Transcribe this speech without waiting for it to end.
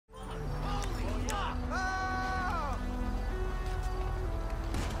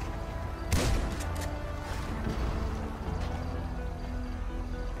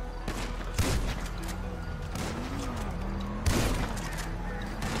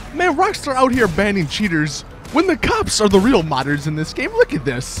Man, Rockstar out here banning cheaters when the cops are the real modders in this game. Look at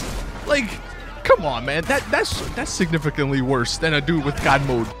this. Like, come on, man. That's significantly worse than a dude with God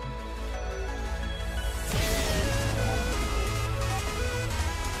mode.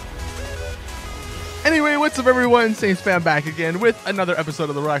 Anyway, what's up, everyone? Saintsfan back again with another episode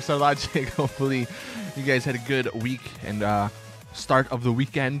of the Rockstar Logic. Hopefully, you guys had a good week and start of the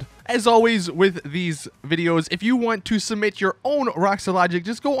weekend. As always with these videos, if you want to submit your own Rockstar Logic,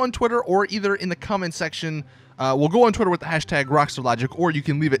 just go on Twitter or either in the comment section. We'll go on Twitter with the hashtag Rockstar Logic, or you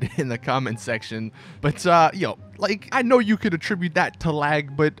can leave it in the comment section. But, yo, like, I know you could attribute that to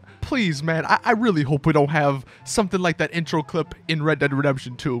lag, but please, man, I really hope we don't have something like that intro clip in Red Dead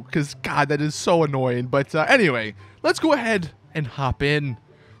Redemption 2, because, God, that is so annoying. But anyway, let's go ahead and hop in.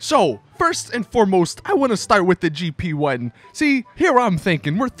 So, first and foremost, I want to start with the GP1. See, here I'm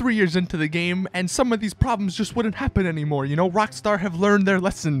thinking, we're 3 years into the game, and some of these problems just wouldn't happen anymore, you know? Rockstar have learned their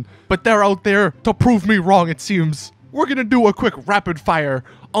lesson, but they're out there to prove me wrong, it seems. We're gonna do a quick rapid fire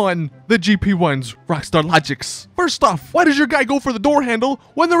on the GP1's Rockstar Logics. First off, why does your guy go for the door handle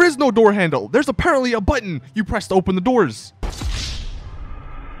when there is no door handle? There's apparently a button you press to open the doors.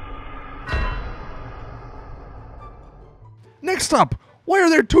 Next up, why are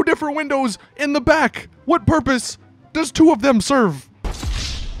there two different windows in the back? What purpose does two of them serve?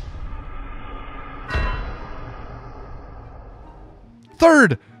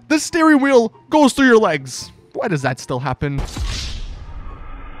 Third, the steering wheel goes through your legs. Why does that still happen?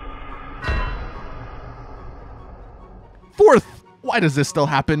 Fourth, why does this still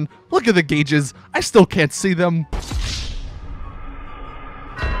happen? Look at the gauges. I still can't see them.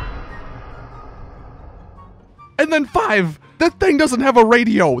 And then 5, the thing doesn't have a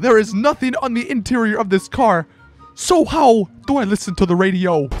radio. There is nothing on the interior of this car. So how do I listen to the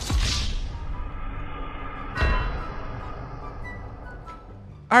radio?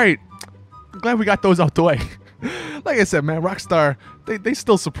 Alright, glad we got those out the way. Like I said, man, Rockstar, they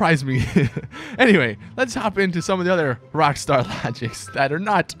still surprise me. Anyway, let's hop into some of the other Rockstar Logics that are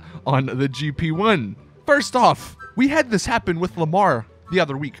not on the GP1. First off, we had this happen with Lamar the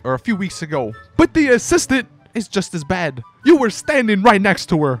other week, or a few weeks ago. But the assistant is just as bad. You were standing right next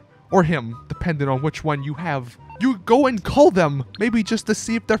to her, or him, depending on which one you have. You go and call them, maybe just to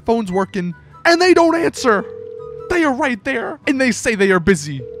see if their phone's working, and they don't answer. They are right there, and they say they are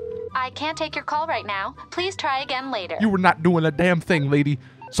busy. I can't take your call right now. Please try again later. You were not doing a damn thing, lady,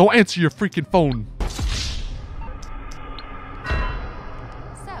 so answer your freaking phone.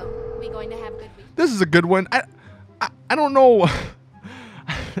 So, we going to have a good week? This is a good one. I don't know.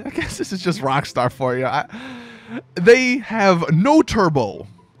 I guess this is just Rockstar for you. They have no turbo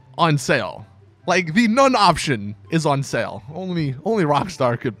on sale. Like, the none option is on sale. Only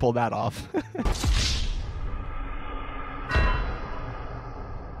Rockstar could pull that off.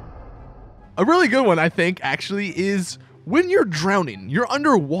 A really good one, I think, actually, is when you're drowning, you're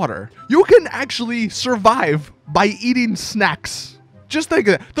underwater, you can actually survive by eating snacks. Just think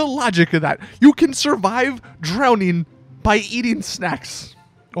of that, the logic of that. You can survive drowning by eating snacks.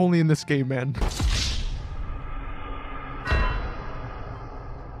 Only in this game, man.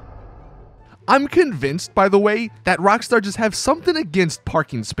 I'm convinced, by the way, that Rockstar just have something against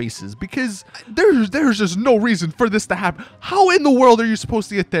parking spaces, because there's just no reason for this to happen. How in the world are you supposed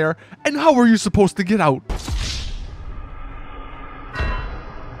to get there, and how are you supposed to get out?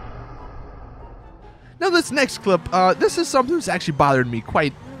 Now this next clip, this is something that's actually bothered me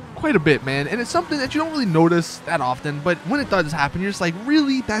quite a bit, man, and it's something that you don't really notice that often, but when it does happen, you're just like,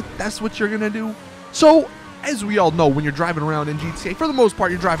 really? That's what you're gonna do? So, as we all know, when you're driving around in GTA, for the most part,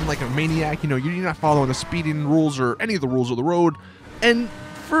 you're driving like a maniac. You know, you're not following the speeding rules or any of the rules of the road. And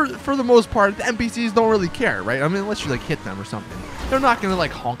for the most part, the NPCs don't really care, right? I mean, unless you like hit them or something. They're not gonna like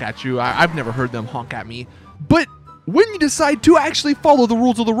honk at you. I've never heard them honk at me. But when you decide to actually follow the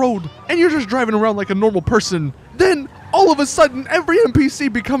rules of the road and you're just driving around like a normal person, then all of a sudden every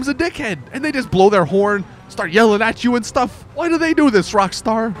NPC becomes a dickhead and they just blow their horn, start yelling at you and stuff. Why do they do this,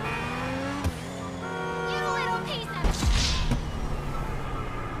 Rockstar?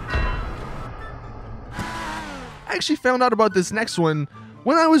 I actually found out about this next one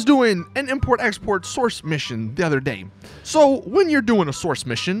when I was doing an import-export source mission the other day. So when you're doing a source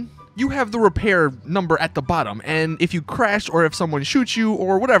mission, you have the repair number at the bottom, and if you crash or if someone shoots you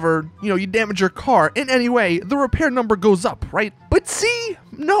or whatever, you know, you damage your car in any way, the repair number goes up, right? But see,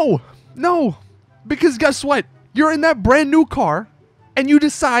 no, because guess what? You're in that brand new car, and you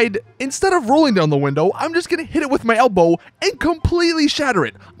decide, instead of rolling down the window, I'm just gonna hit it with my elbow and completely shatter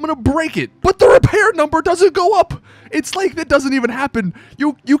it. I'm gonna break it, but the repair number doesn't go up. It's like that doesn't even happen.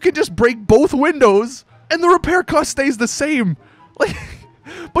 You can just break both windows, and the repair cost stays the same. Like,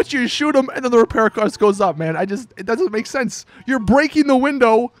 But you shoot him and then the repair cost goes up, man. It doesn't make sense. You're breaking the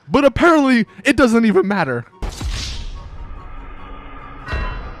window, but apparently it doesn't even matter.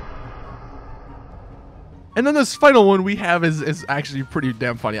 And then this final one we have is actually pretty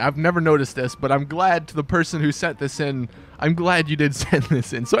damn funny. I've never noticed this, but I'm glad to the person who sent this in. I'm glad you did send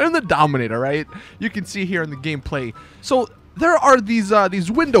this in. So in the Dominator, right? You can see here in the gameplay. So there are these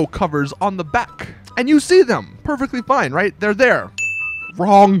window covers on the back, and you see them perfectly fine, right? They're there.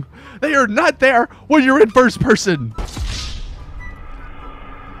 Wrong. They are not there when you're in first person.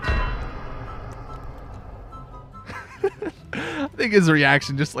 I think his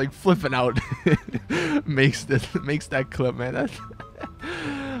reaction, just like flipping out, makes that clip, man.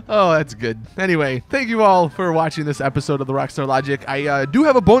 Oh, that's good. Anyway, thank you all for watching this episode of the Rockstar Logic. I do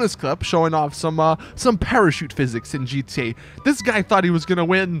have a bonus clip showing off some parachute physics in GTA. This guy thought he was gonna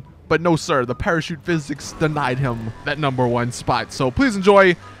win, but no, sir. The parachute physics denied him that #1 spot. So please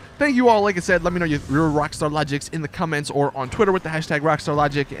enjoy. Thank you all. Like I said, let me know your Rockstar Logics in the comments or on Twitter with the hashtag Rockstar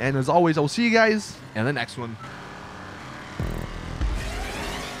Logic. And as always, I will see you guys in the next one.